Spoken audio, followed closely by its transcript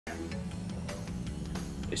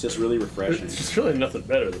It's just really refreshing. It's just really nothing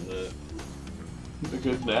better than that. A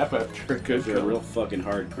good nap after a good You're a real fucking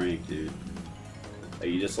hard crank, dude.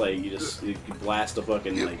 You blast a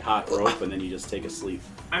fucking like hot rope and then you just take a sleep.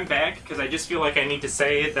 I'm back because I just feel like I need to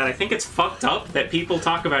say that I think it's fucked up that people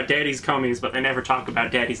talk about daddy's cummies but they never talk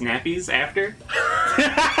about daddy's nappies after.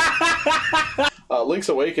 Link's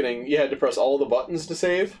Awakening, you had to press all the buttons to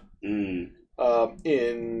save. Mm.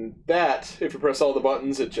 In that, if you press all the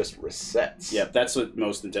buttons, it just resets. Yep, that's what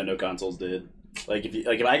most Nintendo consoles did. Like if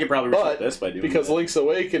I could probably reset this by doing because that. Link's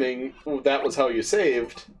Awakening, that was how you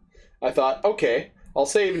saved. I thought, okay, I'll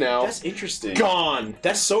save now. That's interesting. Gone.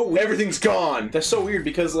 That's so weird. Everything's gone. That's so weird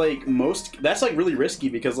because like that's like really risky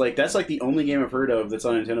because like that's like the only game I've heard of that's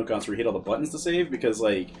on a Nintendo console where you hit all the buttons to save because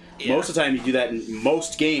like most of the time you do that in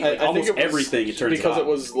most games, like almost everything it turns because off. it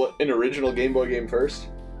was an original Game Boy game first.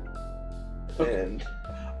 Okay. And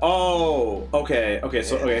okay,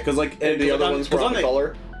 because like and the other ones were on the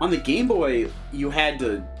color. On the Game Boy, you had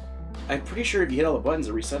to. I'm pretty sure if you hit all the buttons,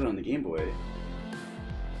 it reset it on the Game Boy.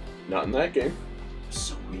 Not in that game.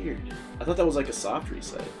 So weird. I thought that was like a soft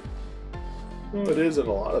reset. Well, it is in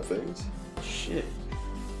a lot of things. Shit.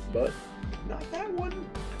 But not that one.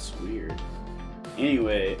 That's weird.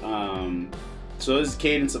 Anyway, so this is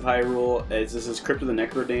Cadence of Hyrule. This is Crypt of the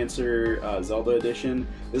Necrodancer Zelda edition.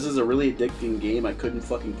 This is a really addicting game I couldn't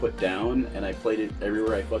fucking put down, and I played it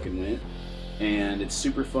everywhere I fucking went. And it's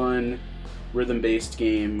super fun, rhythm-based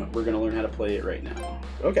game. We're gonna learn how to play it right now.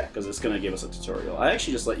 Okay. Because it's gonna give us a tutorial. I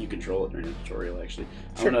actually just let you control it during the tutorial, actually.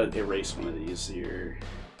 Sure. I'm gonna erase one of these here.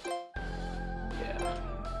 Yeah.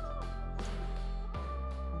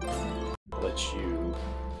 Let you...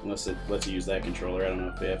 Unless it lets you use that controller. I don't know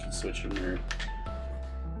if they have to switch them or...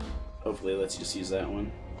 Hopefully it lets you just use that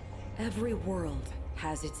one. Every world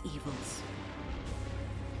has its evils.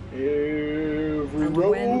 Every And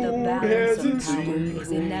road when the balance has of its power evil.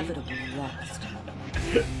 is inevitably lost.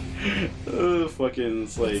 Fucking,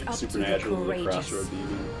 it's like It's up to the Supernatural with a courageous. crossroad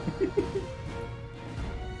demon.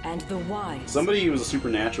 And the wise. Somebody who was a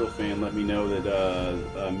Supernatural fan let me know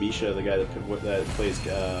that Misha, the guy that plays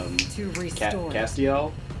to restore.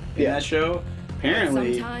 Castiel in that show,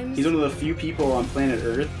 apparently Sometimes- he's one of the few people on planet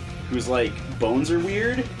Earth whose like bones are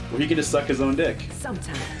weird, where he can just suck his own dick.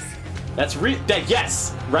 Sometimes. That's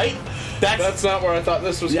yes, right? That's not where I thought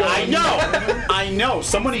this was going. I know, I know.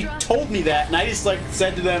 Somebody told me that, and I just like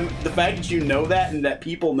said to them, the fact that you know that and that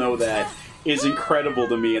people know that is incredible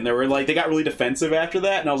to me. And they were like, they got really defensive after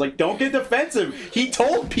that, and I was like, don't get defensive. He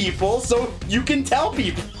told people, so you can tell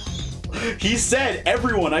people. He said,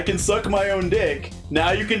 everyone, I can suck my own dick.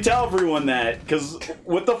 Now you can tell everyone that, because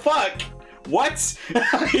what the fuck? What?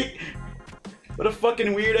 What a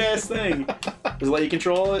fucking weird ass thing. Does it let you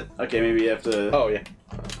control it? Okay, maybe you have to. Oh, yeah.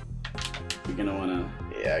 You're gonna wanna.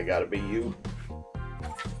 Yeah, I gotta be you.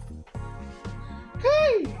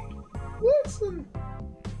 Hey! Listen!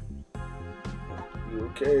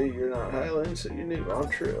 Okay, you're not Highland, so you're new. I'm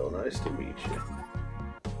Trill. Nice to meet you.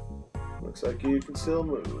 Looks like you can still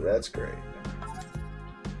move. That's great.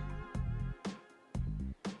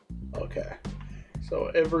 Okay. So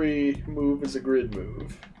every move is a grid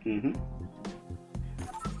move. Mm-hmm.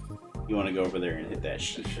 You want to go over there and hit that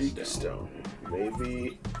Sheik stone.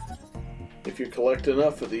 Maybe if you collect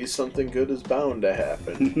enough of these, something good is bound to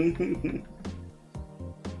happen.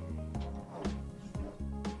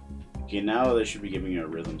 Okay, now they should be giving you a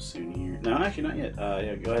rhythm soon here. No, actually not yet.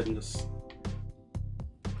 Yeah, go ahead and just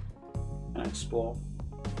explore.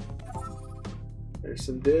 There's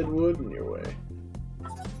some dead wood in your way.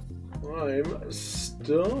 I'm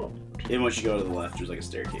stumped. And once you go to the left, there's like a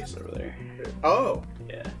staircase over there. Oh!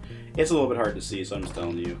 Yeah. It's a little bit hard to see, so I'm just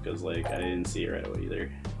telling you, because like I didn't see it right away either.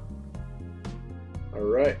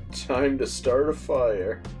 Alright, time to start a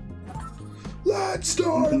fire. Let's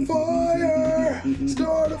start a fire!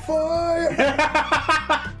 Start a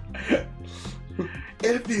fire!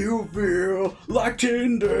 If you feel like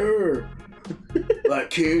tinder, like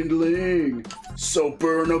kindling, so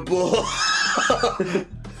burnable.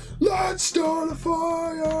 Let's start a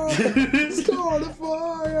fire! Start a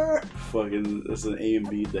fire! Fucking, it's an A and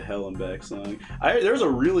B to Hell and Back song. There was a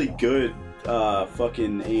really good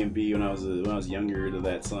fucking A and B when I was younger to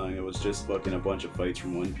that song. It was just fucking a bunch of fights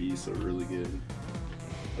from One Piece, so really good.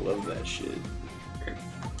 I love that shit.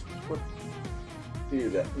 Hear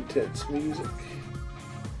that intense music.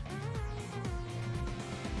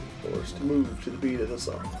 Forced to move to the beat of the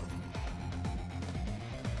song.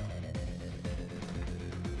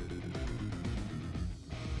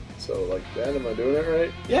 So like that, am I doing it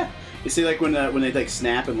right? Yeah. You see, like when they like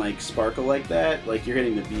snap and like sparkle like that, like you're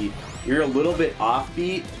hitting the beat. You're a little bit off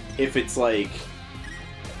beat if it's like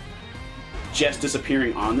just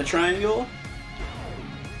disappearing on the triangle,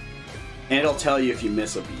 and it'll tell you if you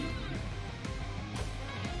miss a beat.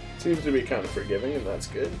 Seems to be kind of forgiving, and that's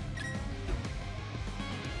good.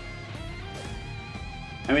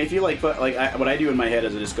 I mean, if you like, what I do in my head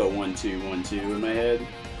is I just go 1 2 1 2 in my head.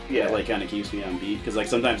 Yeah, it, like, kind of keeps me on beat, because like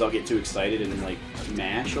sometimes I'll get too excited and like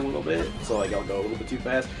mash a little bit, so like I'll go a little bit too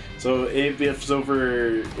fast. So if so,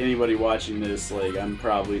 for anybody watching this, like I'm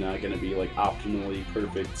probably not gonna be like optimally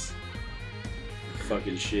perfect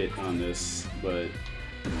fucking shit on this, but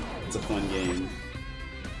it's a fun game.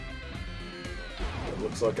 It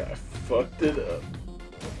looks like I fucked it up.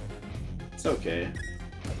 It's okay.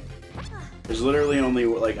 There's literally only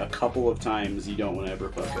like a couple of times you don't want to ever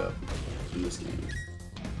fuck up in this game.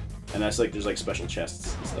 And that's like, there's like special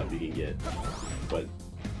chests and stuff you can get, but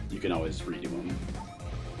you can always redo them.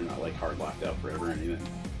 They're not like hard locked out forever or anything.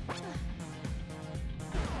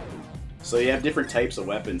 So you have different types of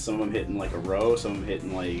weapons. Some of them hit in like a row, some of them hit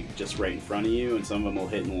in like just right in front of you, and some of them will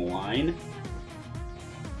hit in a line.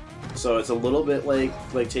 So it's a little bit like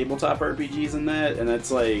tabletop RPGs in that, and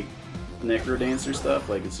that's like Necrodancer stuff,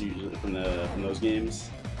 like it's usually from those games.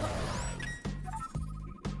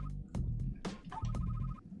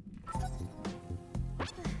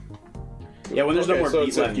 Yeah, when there's no more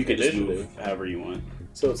beat left, you can just move however you want.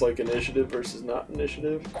 So it's like initiative versus not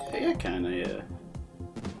initiative? Yeah, kinda, yeah.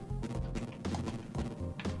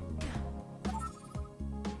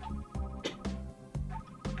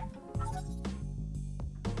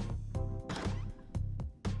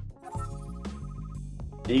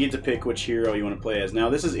 And you get to pick which hero you want to play as. Now,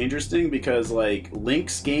 this is interesting because, like,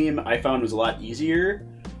 Link's game I found was a lot easier.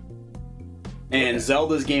 And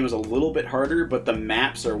Zelda's game is a little bit harder, but the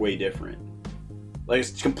maps are way different. Like,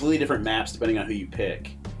 it's completely different maps depending on who you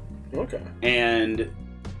pick. Okay. And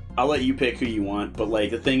I'll let you pick who you want, but,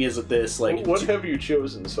 like, the thing is with this, like... What have you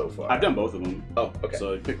chosen so far? I've done both of them. Oh, okay.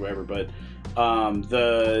 So pick whatever, but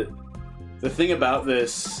the thing about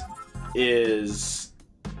this is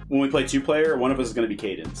when we play 2-player, one of us is going to be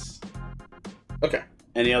Cadence. Okay.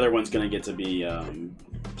 And the other one's going to get to be...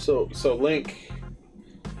 So Link,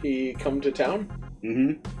 he come to town?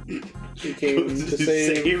 Mm-hmm. He came to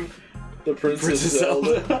save the Princess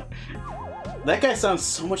Zelda. That guy sounds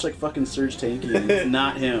so much like fucking Serge Tankian. It's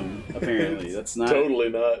not him, apparently. That's not... Totally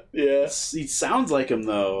not, yeah. He sounds like him,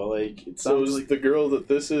 though. Like, it so sounds is like... the girl that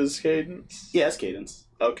this is Cadence? Yeah, it's Cadence.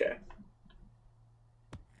 Okay.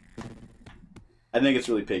 I think it's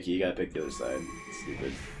really picky. You gotta pick the other side. It's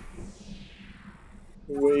stupid.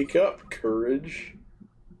 Wake up, courage.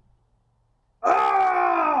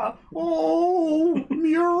 Ah! Oh,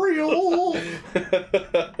 Muriel!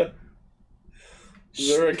 Is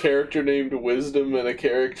there a character named Wisdom and a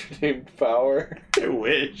character named Power? I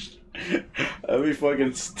wish. That'd be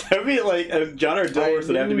fucking... That'd be like... John R. Dilworth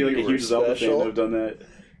would have to be like a huge Zelda fan to have done that.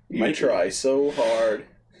 You try so hard.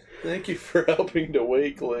 Thank you for helping to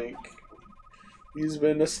wake Link. He's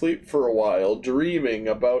been asleep for a while, dreaming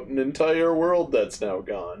about an entire world that's now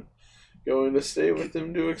gone. Going to stay with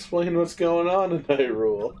him to explain what's going on in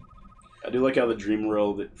Hyrule. I do like how the dream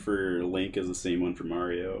world for Link is the same one for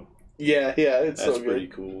Mario. Yeah, it's That's so good. pretty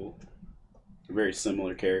cool. Very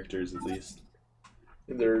similar characters, at least.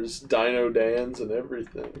 And there's Dino Dans and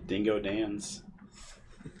everything. Dingo Dans.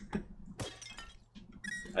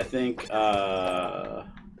 I think, let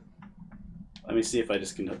me see if I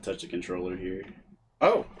just can touch the controller here.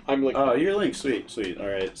 Oh, I'm Link. Oh, you're Link. Sweet.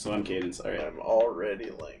 Alright, so I'm Cadence. Alright. I'm already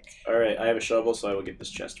Link. Alright, I have a shovel, so I will get this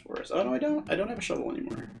chest for us. Oh, no, I don't. I don't have a shovel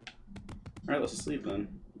anymore. Alright, let's sleep then.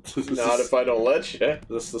 Not if I don't let you.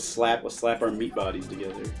 Let's slap our meat bodies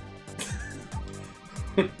together.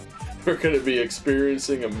 We're gonna be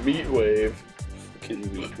experiencing a meat wave.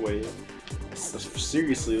 Fucking meat wave.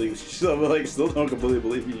 Seriously, still don't completely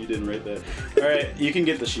believe you didn't write that. Alright, you can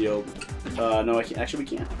get the shield. No, I can't. Actually,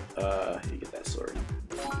 we can't. You get that sword.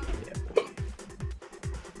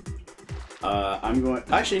 Yeah. I'm going...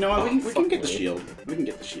 Actually, you know what? We can get the shield. We can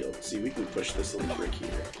get the shield. See, we can push this little brick here.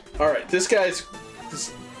 Alright, this guy's...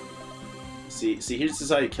 See, here's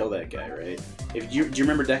how you kill that guy, right? Do you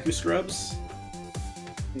remember Deku Scrubs?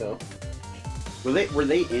 No. Were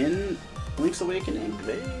they in Link's Awakening?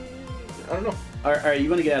 I don't know. Alright, you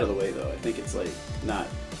want to get out of the way, though. I think it's, like, not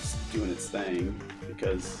doing its thing,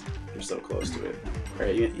 because you're so close to it.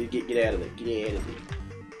 Alright, you get out of there. Get out of there.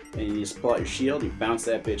 And you just pull out your shield, you bounce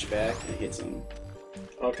that bitch back, and it hits him.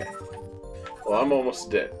 Okay. Well, I'm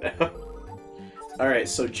almost dead now. Alright,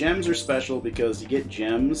 so gems are special because you get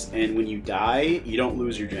gems, and when you die, you don't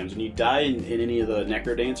lose your gems. When you die in any of the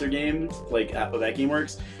Necrodancer games, like how that game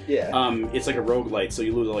works, yeah. It's like a roguelite, so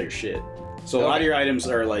you lose all your shit. So a lot of your items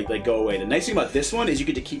are like go away. The nice thing about this one is you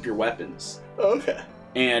get to keep your weapons. Okay.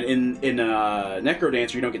 And in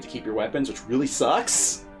Necrodancer, you don't get to keep your weapons, which really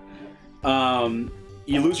sucks.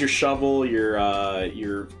 You lose your shovel,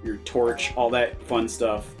 your torch, all that fun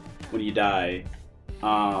stuff when you die.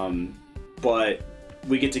 But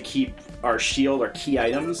we get to keep our shield, our key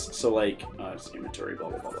items. So like inventory, blah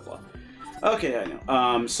blah blah blah blah. Okay, I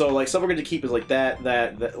know. So like stuff we're going to keep is like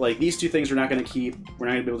that like these two things we're not going to keep. We're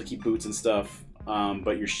not going to be able to keep boots and stuff.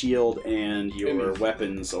 But your shield and your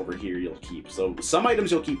weapons over here you'll keep. So some items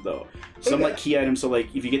you'll keep though. Some like key items. So like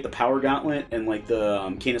if you get the power gauntlet and like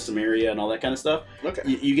the Cane of Samaria and all that kind of stuff,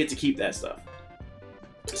 you get to keep that stuff.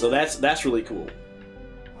 So that's really cool.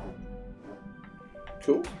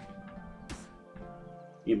 Cool.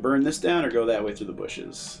 You can burn this down or go that way through the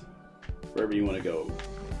bushes. Wherever you want to go.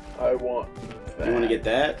 I want that. You want to get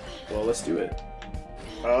that? Well, let's do it.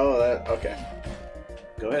 Oh, that... Okay.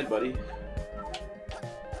 Go ahead, buddy.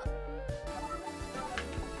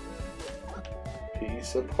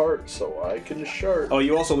 Piece of heart so I can shart. Oh,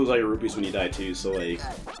 you also lose all your rupees when you die, too. So, like,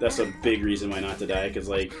 that's a big reason why not to die. Because,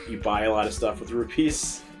 like, you buy a lot of stuff with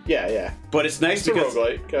rupees. Yeah, yeah. But it's nice it's because... a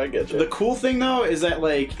roguelike. I get you. The cool thing, though, is that,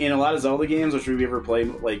 like, in a lot of Zelda games, which we ever play,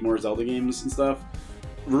 like, more Zelda games and stuff,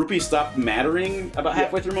 rupees stop mattering about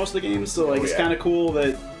halfway through most of the games. So, like, it's kind of cool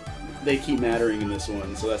that they keep mattering in this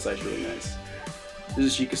one. So that's actually really nice.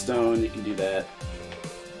 There's a Sheikah Stone. You can do that.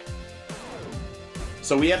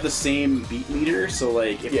 So we have the same beat meter. So,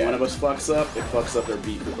 like, if one of us fucks up, it fucks up our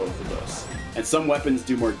beat for both of us. And some weapons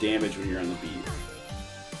do more damage when you're on the beat.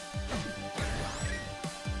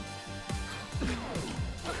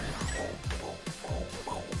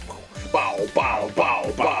 Bow, bow,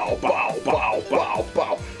 bow, bow, bow, bow, bow,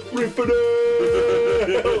 bow. Rip it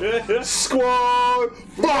up! Squad!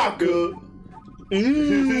 Vodka!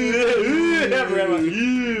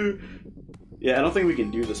 Yeah, I don't think we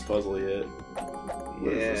can do this puzzle yet.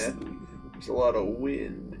 Yeah, there's a lot of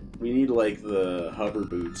wind. We need, like, the hover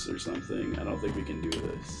boots or something. I don't think we can do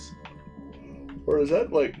this. Or is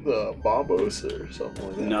that, like, the bombos or something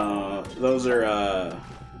like that? No, those are,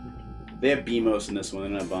 they have BMOS in this one, they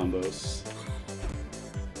don't have bombos.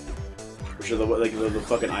 For sure, the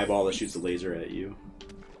fucking eyeball that shoots the laser at you.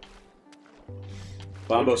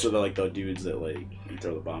 Bombos are the dudes that, like, you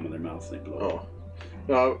throw the bomb in their mouth and they blow. Oh.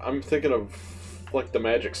 No, I'm thinking of, like, the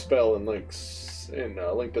magic spell in, like, in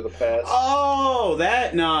Link to the Past. Oh,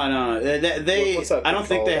 that? No. What's that I don't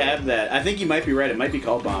think they have that. I think you might be right. It might be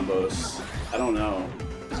called bombos. I don't know.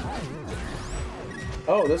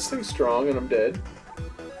 Oh, this thing's strong and I'm dead.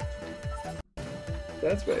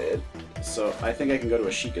 That's bad. So I think I can go to a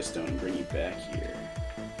Sheikah Stone and bring you back here.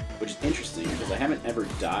 Which is interesting because I haven't ever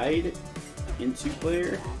died in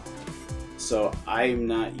two-player. So I'm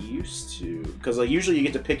not used to... Because like usually you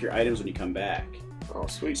get to pick your items when you come back. Oh,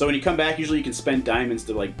 sweet. So when you come back, usually you can spend diamonds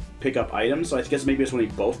to like pick up items. So I guess maybe it's when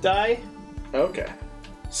we both die. Okay.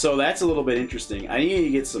 So that's a little bit interesting. I need to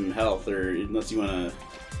get some health, or unless you want to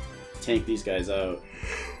tank these guys out.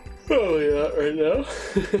 Probably not right now.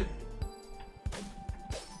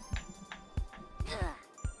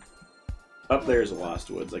 Up there is a Lost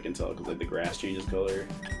Woods, I can tell, because like the grass changes color.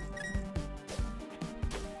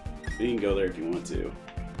 You can go there if you want to.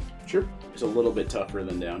 Sure. It's a little bit tougher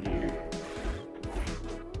than down here.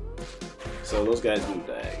 So those guys move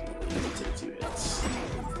diagonally. You take 2 hits.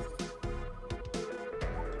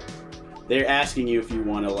 They're asking you if you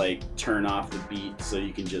want to like turn off the beat so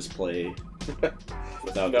you can just play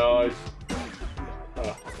without. No,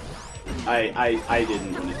 I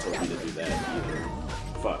didn't when it told me to do that either.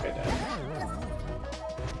 Fuck, I died.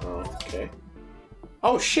 Okay.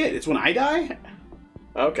 Oh shit! It's when I die.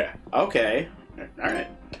 Okay. Okay. All right.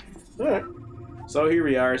 All right. So here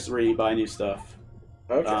we are. So where you buy new stuff.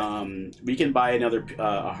 Okay. We can buy another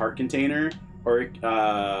a heart container, or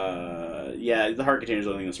yeah, the heart container is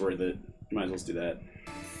the only thing that's worth it. You might as well just do that.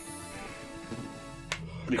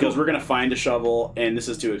 Because we're gonna find a shovel, and this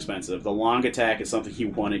is too expensive. The long attack is something you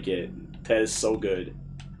want to get. That is so good.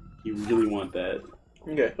 You really want that.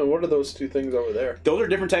 Okay. And what are those 2 things over there? Those are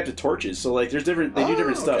different types of torches. So like, there's different. They do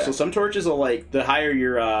different stuff. Okay. So some torches will like the higher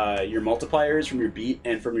your multipliers from your beat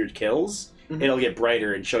and from your kills, it'll get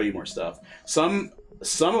brighter and show you more stuff. Some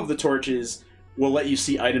of the torches will let you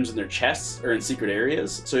see items in their chests or in secret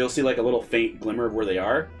areas. So you'll see like a little faint glimmer of where they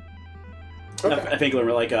are. Okay. A faint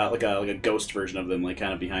glimmer, like a ghost version of them, like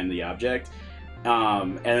kind of behind the object.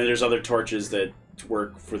 And then there's other torches that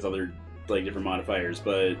work with other like different modifiers,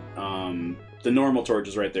 but the normal torch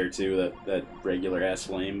is right there too. That regular ass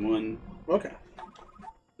flame one.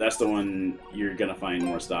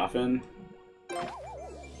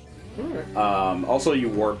 Alright. Also, you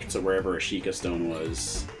warp to wherever a Sheikah stone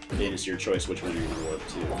was. And it's your choice which one you're gonna warp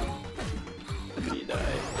to. And you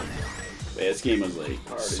die. But yeah, this game was like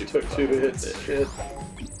Already super took 2 fucking hits. worth it. Shit.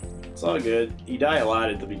 It's all good. You die a lot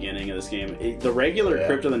at the beginning of this game. The regular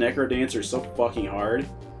Crypt of the Necro Dancer is so fucking hard.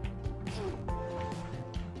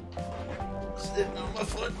 Sitting on my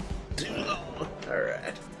foot too long.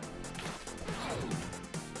 Alright.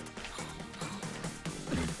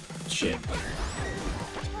 Shit.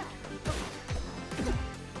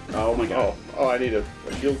 Oh my god. Oh, I need a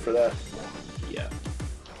shield for that. Yeah.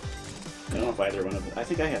 I don't know if either one of them. I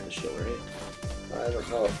think I have the shield, right? I don't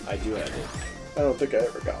know. I do have it. I don't think I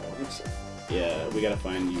ever got one. So. Yeah, we gotta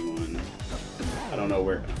find you one. I don't know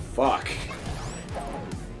where. Fuck.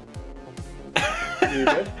 You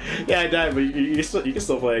good? Yeah, I died, but you can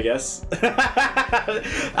still play, I guess.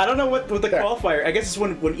 I don't know what the qualifier. I guess it's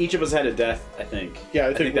when each of us had a death. I think. Yeah,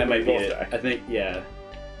 I think that might be both it. die. I think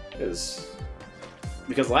Is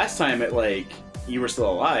because last time it you were still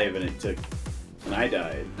alive and I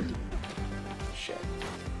died. shit.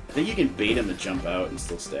 I think you can bait him to jump out and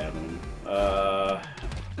still stab him.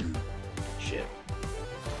 Shit.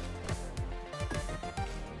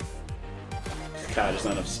 God, there's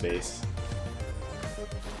not enough space.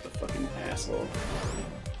 The fucking asshole.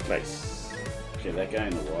 Nice. Okay, that guy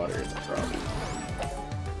in the water is a problem.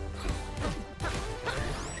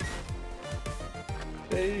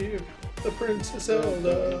 Save the Princess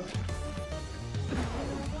Zelda.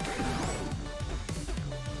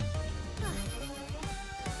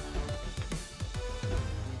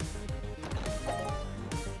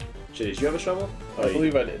 Shit, did you have a shovel? I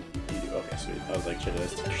believe I did. You do? Okay, sweet. I was like, shit,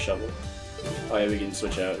 that's a shovel. Oh yeah, we can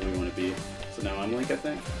switch out who we want to be. So now I'm Link, I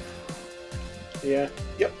think? Yeah.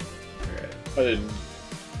 Yep. Alright. I didn't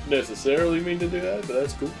necessarily mean to do that, but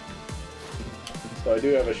that's cool. So I do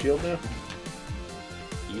have a shield now.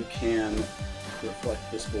 You can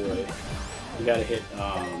reflect this boy. You gotta hit,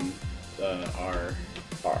 the R.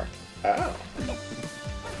 R. Ow.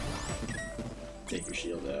 Take your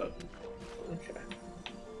shield out. Okay.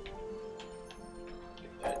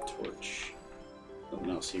 Get that torch. Nothing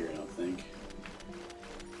else here, I don't think.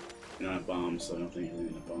 We don't have bombs, so I don't think you're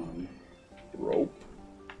gonna bomb. Rope.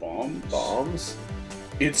 Bombs? Bombs.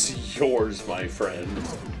 It's yours, my friend.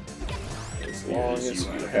 As long as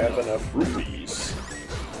you have enough rupees.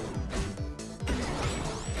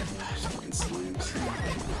 Fucking slimes.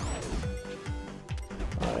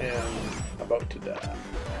 I am about to die.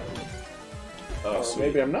 Oh, sweet.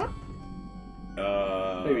 Maybe I'm not.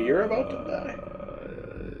 Maybe you're about to die.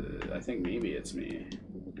 I think maybe it's me.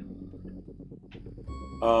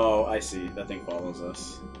 Oh, I see. That thing follows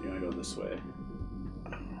us. You wanna go this way?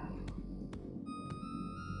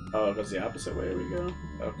 Oh, it goes the opposite way we go?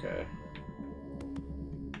 Okay.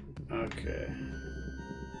 Okay.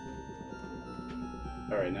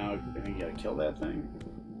 Alright, now I think you gotta kill that thing.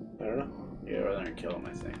 I don't know. Yeah, we're gonna kill him,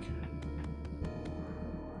 I think.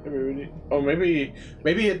 Maybe we need. Oh,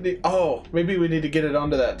 maybe we need to get it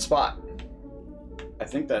onto that spot. I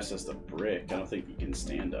think that's just a brick. I don't think you can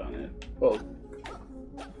stand on it. Well,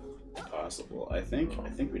 Possible. I think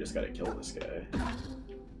we just gotta kill this guy.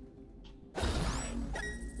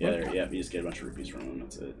 Yeah, there, yeah, you just get a bunch of rupees from him,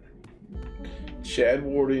 that's it. Chad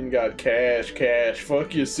Warden got cash.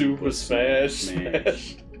 Fuck you, Super Smash.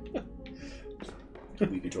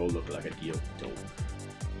 We control look like a deal.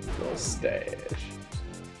 Little stash.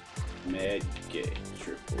 Mad gay.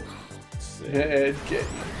 Triple. Six. Mad gay.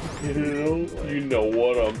 You know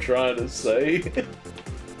what I'm trying to say.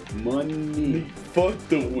 Money. Fuck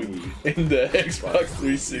the Wii and the Xbox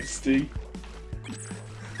 360.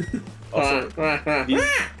 Also,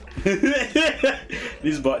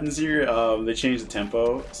 these buttons here, they change the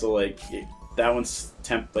tempo. So like that one's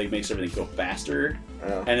makes everything go faster.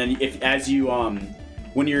 Oh. And then as you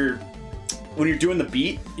when you're doing the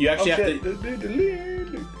beat, you actually have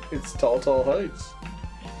to. It's Tall Heights.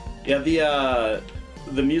 Yeah,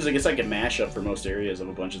 the music, it's like a mashup for most areas of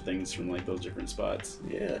a bunch of things from like those different spots.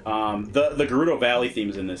 Yeah. The Gerudo Valley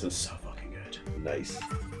themes in this is so fucking good. Nice.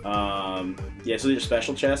 Yeah, so these are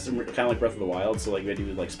special chests, and kind of like Breath of the Wild. So like we do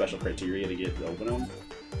like special criteria to get to open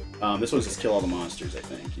them. This one's just kill all the monsters. I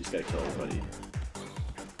think you just gotta kill everybody.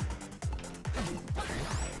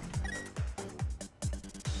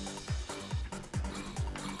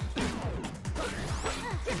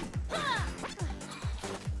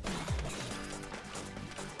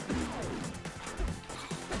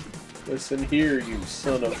 Listen here, you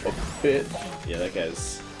son of a bitch. Yeah, that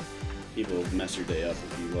guy's. People mess your day up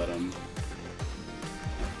if you let them.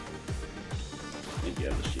 I think you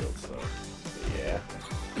have the shield, so. Yeah.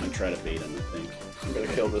 I'm gonna try to bait him, I think. I'm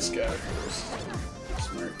gonna kill this guy first.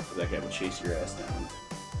 Smart. That guy will chase your ass down.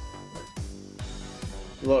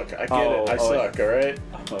 Look, I get it. I suck. All right.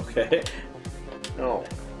 Okay. No.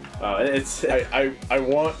 It's. I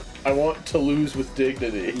want to lose with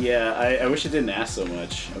dignity. Yeah, I wish it didn't ask so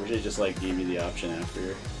much. I wish it just like gave me the option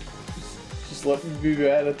after. Just let me be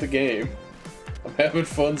bad at the game. I'm having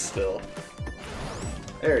fun still.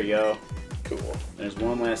 There you go. Cool. There's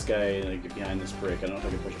one last guy like, behind this brick. I don't know if I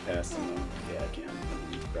can push it past him though. Yeah, I can.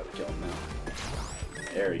 I'm probably kill him now.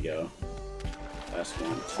 There we go. Last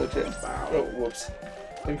one. Such a... Wow. Oh, whoops.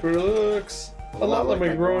 Think looks a lot like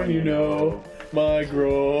my groin, you know. My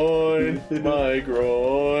groin, my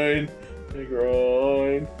groin, my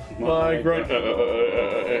groin, my groin.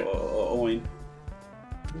 Oin.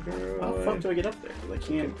 How the fuck do I get up there? 'Cause I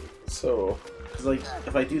can't. So, Because like,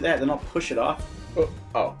 if I do that, then I'll push it off.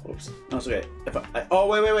 oh, whoops. No, it's okay. If oh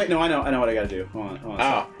wait. No, I know what I gotta do. Hold on.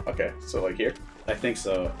 Ah, okay. So like here. I think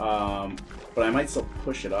so. But I might still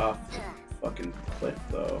push it off the fucking cliff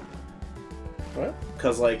though. What?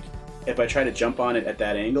 Because like, if I try to jump on it at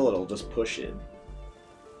that angle, it'll just push it.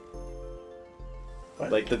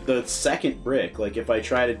 What? Like the second brick. Like if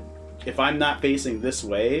I'm not facing this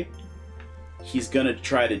way, he's gonna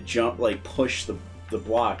try to jump, like push the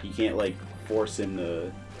block. You can't like force him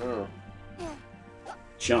to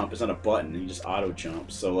jump. It's not a button. He just auto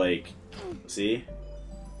jumps. So like, see,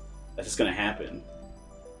 that's just gonna happen.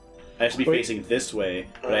 I have to be facing this way,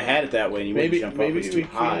 but I had it that way, and you wouldn't jump up. It's too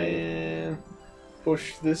high. Can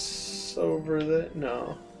push this over that.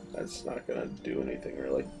 No, that's not gonna do anything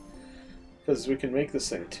really. Because we can make this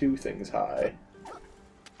thing 2 things high.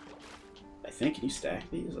 I think. Can you stack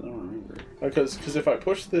these? I don't remember. Because if I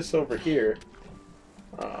push this over here,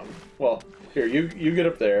 well, here you get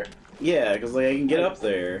up there. Yeah, because like I can get up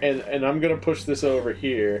there, And I'm gonna push this over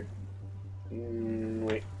here.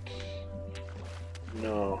 Wait.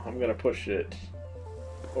 No, I'm gonna push it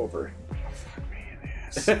over. Oh, fuck me in the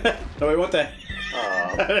ass. No, wait, what the?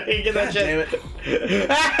 You get that shit. Damn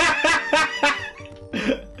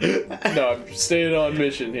it. No, I'm staying on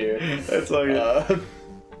mission here. That's all good.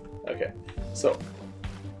 Okay, so.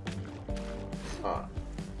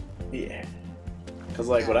 Yeah. Because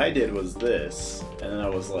like what I did was this, and then I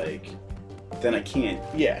was like, then I can't.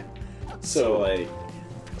 Yeah. So like.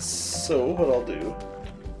 So what I'll do.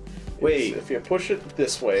 Wait. If you push it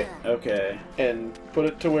this way. Okay. And put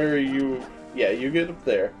it to where you. Yeah, you get up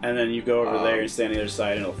there. And then you go over there and stand on the other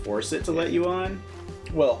side, and it'll force it to let you on.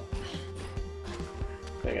 Well.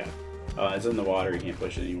 Hang on. It's in the water. You can't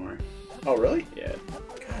push it anymore. Oh, really? Yeah.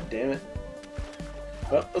 God damn it.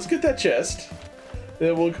 Well, let's get that chest.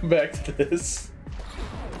 Then we'll come back to this.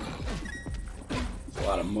 It's a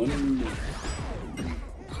lot of money.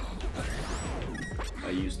 I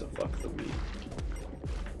used to fuck the meat.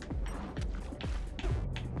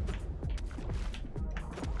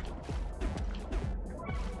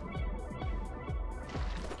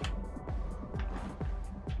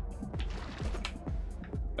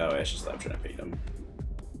 Oh, I should stop trying to beat him.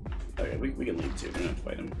 Okay, we can leave too. We don't have to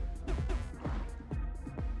fight him.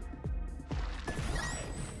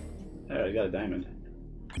 Oh, I got a diamond.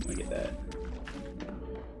 I'm gonna get that.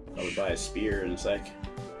 I would buy a spear in a sec.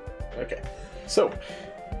 Okay. So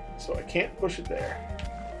I can't push it there.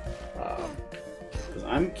 Because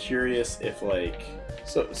I'm curious if, like...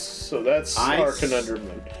 So that's our conundrum.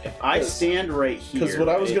 If I stand right here... Because what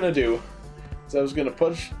I was going to do is I was going to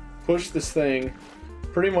push this thing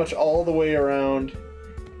pretty much all the way around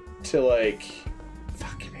to, like...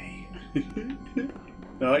 Fuck me.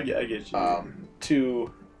 No, I get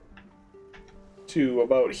you. To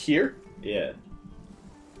about here. Yeah.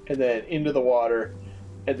 And then into the water.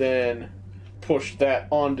 And then push that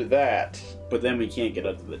onto that. But then we can't get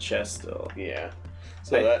up to the chest still. Yeah.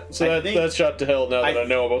 That's shot to hell now that I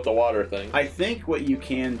know about the water thing. I think what you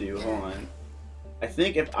can do, hold on. I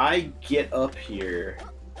think if I get up here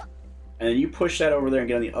and then you push that over there and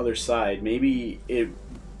get on the other side, maybe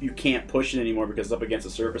you can't push it anymore because it's up against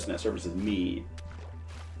the surface and that surface is me.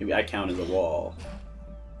 Maybe I count as a wall.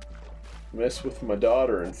 Mess with my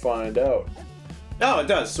daughter and find out. Oh, it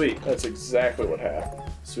does. Sweet. That's exactly what happened.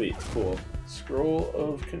 Sweet. Cool. Scroll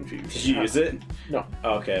of Confusion. Did you use it? No.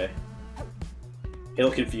 Okay.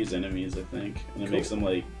 It'll confuse enemies, I think. And it makes them,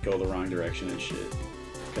 like, go the wrong direction and shit.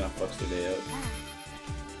 Kind of fucks their day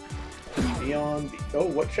out. Neon... Oh,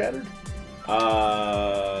 what shattered?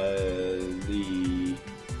 The...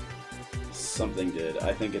 Something did.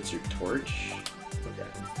 I think it's your torch. Okay.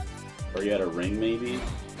 Or you had a ring, maybe?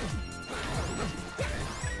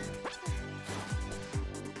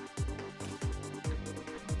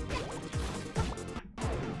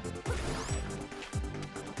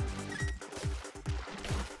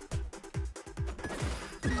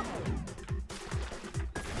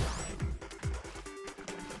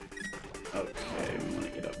 Okay, we want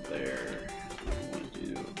to get up there. What do I want to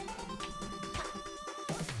do?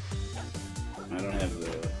 I don't have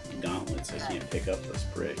the gauntlets. I can't pick up this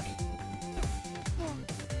brick.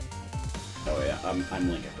 Oh yeah, I'm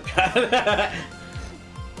Link. I forgot.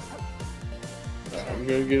 I'm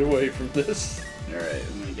gonna get away from this. Alright,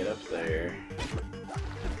 I'm gonna get up there.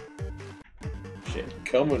 Shit.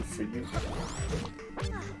 Coming for you.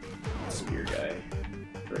 Spear guy.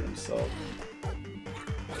 Hurt himself.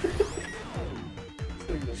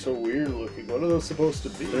 They're so weird looking. What are those supposed to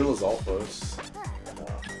be? They're Lizalfos.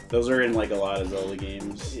 Those are in like a lot of Zelda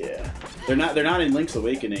games. Yeah. They're not in Link's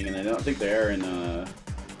Awakening, and I don't think they are in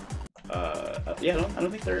yeah, I don't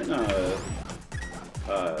think they're in A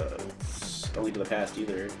Link to the Past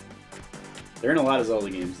either. They're in a lot of Zelda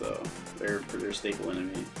games though. They're a staple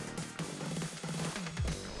enemy.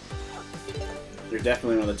 They're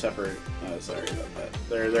definitely one of the tougher. Sorry about that.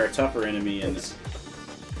 They're a tougher enemy in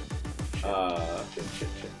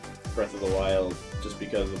Breath of the Wild, just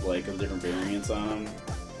because of like the different variants on them.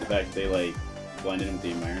 The fact that they like blended in with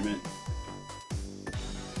the environment.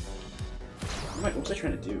 What was I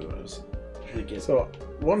trying to do? I was trying to get. So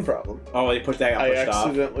one problem. Oh, they pushed that. I Pushed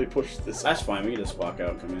accidentally off. pushed this. That's fine. We can just walk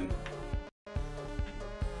out and come in.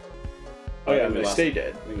 Oh yeah, we they lost, stay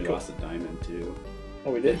dead. I think we lost a diamond too.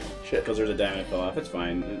 Oh, we did? Shit. Because there's a diamond that fell off. It's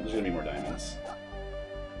fine. There's gonna be more diamonds.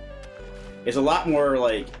 It's a lot more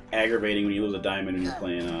like aggravating when you lose a diamond when you're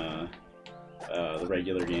playing the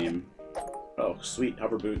regular game. Oh, sweet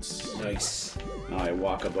hover boots. Nice. Now I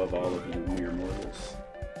walk above all of you mere mortals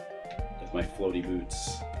with my floaty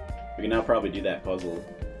boots. We can now probably do that puzzle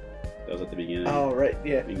that was at the beginning. Oh right,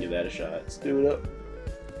 yeah. We can give that a shot. Let's do it up.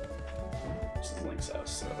 This is Link's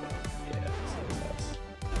house, so yeah, this is Link's house.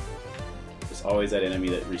 There's always that enemy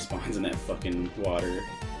that respawns in that fucking water.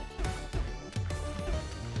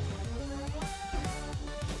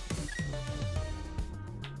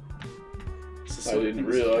 I didn't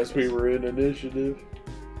realize we were in initiative.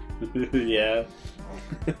 Yeah.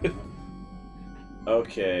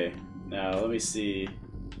 Okay, now let me see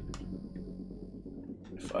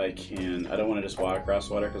if I can. I don't want to just walk across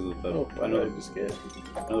water because of the. I know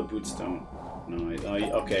the boots don't. No,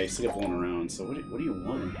 okay, still get blown around. So what do you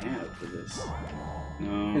want to have for this?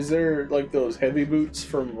 No. Is there like those heavy boots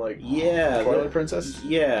from like Twilight Princess?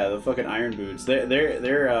 Yeah, the fucking iron boots.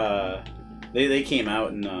 They came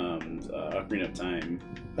out in Ocarina of Time.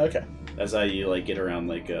 Okay. That's how you like get around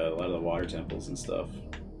like a lot of the water temples and stuff.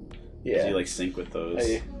 Yeah. You like sync with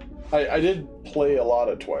those. I did play a lot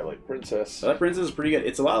of Twilight Princess. Twilight Princess is pretty good.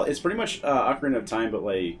 It's pretty much Ocarina of Time, but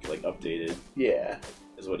like updated. Yeah.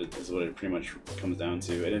 Is what it pretty much comes down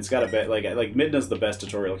to, and it's got a bit like Midna's the best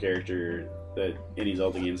tutorial character that any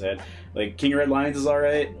Zelda games had. Like King Red Lions is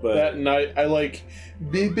alright, but that and I like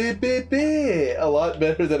be a lot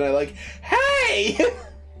better than I like hey.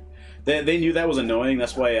 They knew that was annoying.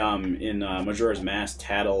 That's why in Majora's Mask,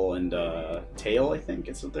 Tattle and Tail, I think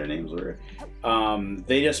it's what their names were.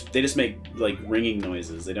 They just make like ringing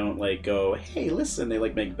noises. They don't like go hey listen. They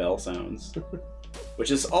like make bell sounds.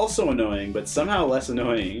 Which is also annoying, but somehow less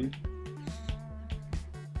annoying.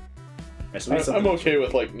 Right, so I'm okay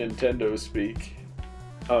with like Nintendo speak.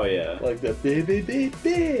 Oh yeah. Like the be.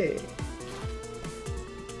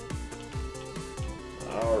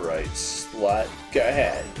 Alright, slut. Go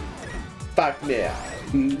ahead. Fuck me out.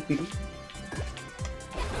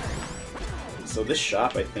 So this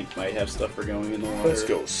shop, I think, might have stuff for going in the water. Let's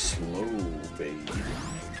go slow, baby.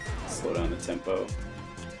 Slow down the tempo.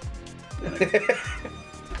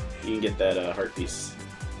 You can get that heart piece.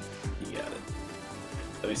 You got it.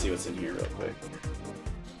 Let me see what's in here real quick.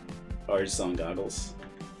 Oh, you're just selling goggles.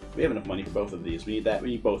 We have enough money for both of these. We need that. We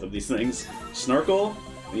need both of these things. Snorkel.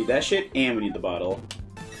 We need that shit, and we need the bottle.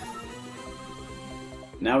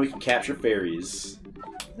 Now we can capture fairies.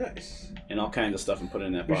 Nice. And all kinds of stuff and put it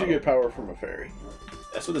in that We bottle. should get power from a fairy.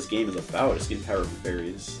 That's what this game is about. It's getting power from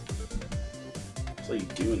fairies. That's all you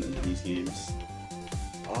do in these games.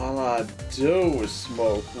 All I do is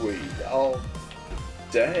smoke weed all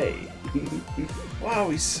day. Wow,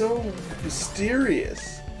 he's so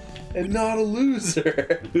mysterious and not a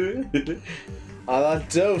loser. All I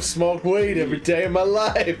do is smoke weed every day of my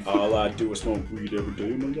life. All I do is smoke weed every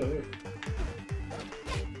day of my life.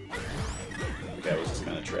 The guy was just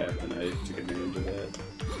kind of trapped, and I took advantage of that.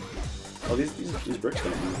 Oh, these bricks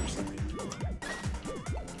don't move for some reason.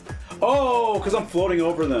 Oh, because I'm floating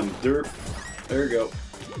over them. Derp. There we go.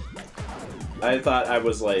 I thought I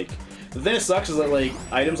was like... The thing that sucks is that, like,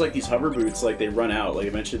 items like these hover boots, like, they run out. Like,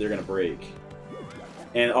 eventually they're gonna break.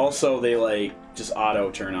 And also, they, like, just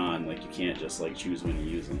auto turn on. Like, you can't just, like, choose when you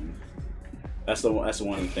use them. That's one of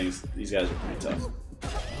the things. These guys are pretty tough.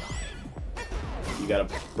 gotta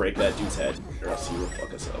break that dude's head, or else he will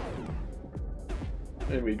fuck us up.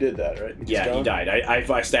 And we did that, right? Yeah, he died.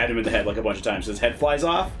 I stabbed him in the head like a bunch of times. His head flies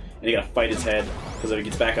off, and you gotta fight his head, because if he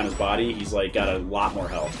gets back on his body, he's like got a lot more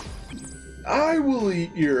health. I will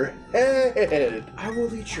eat your head! I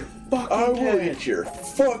will eat your fucking I will head! eat your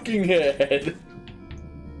fucking head!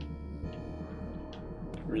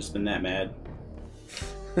 We're just been that mad.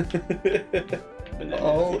 Been that mad a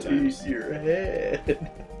I'll few times. eat your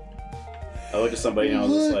head. I look at somebody and I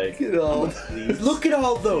was just like, Look at all please. Look at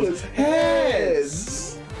all those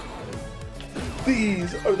heads!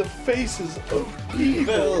 These are the faces of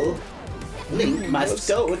evil. Link must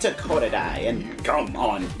go to Korodai and come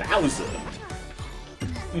on Bowser.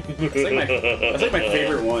 That's like my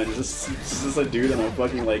favorite one. It's just a dude on a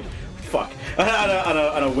fucking like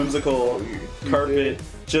on a whimsical carpet.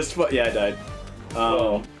 Just yeah, I died.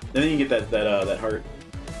 And then you can get that heart.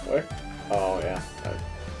 Where? Oh yeah, I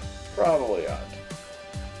probably ought.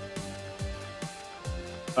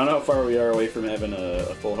 I don't know how far we are away from having a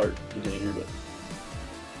full heart container, but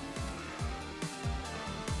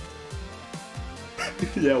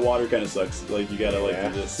yeah, water kind of sucks. Like you gotta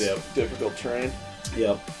do this. Yep. Difficult terrain.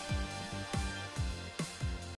 Yep.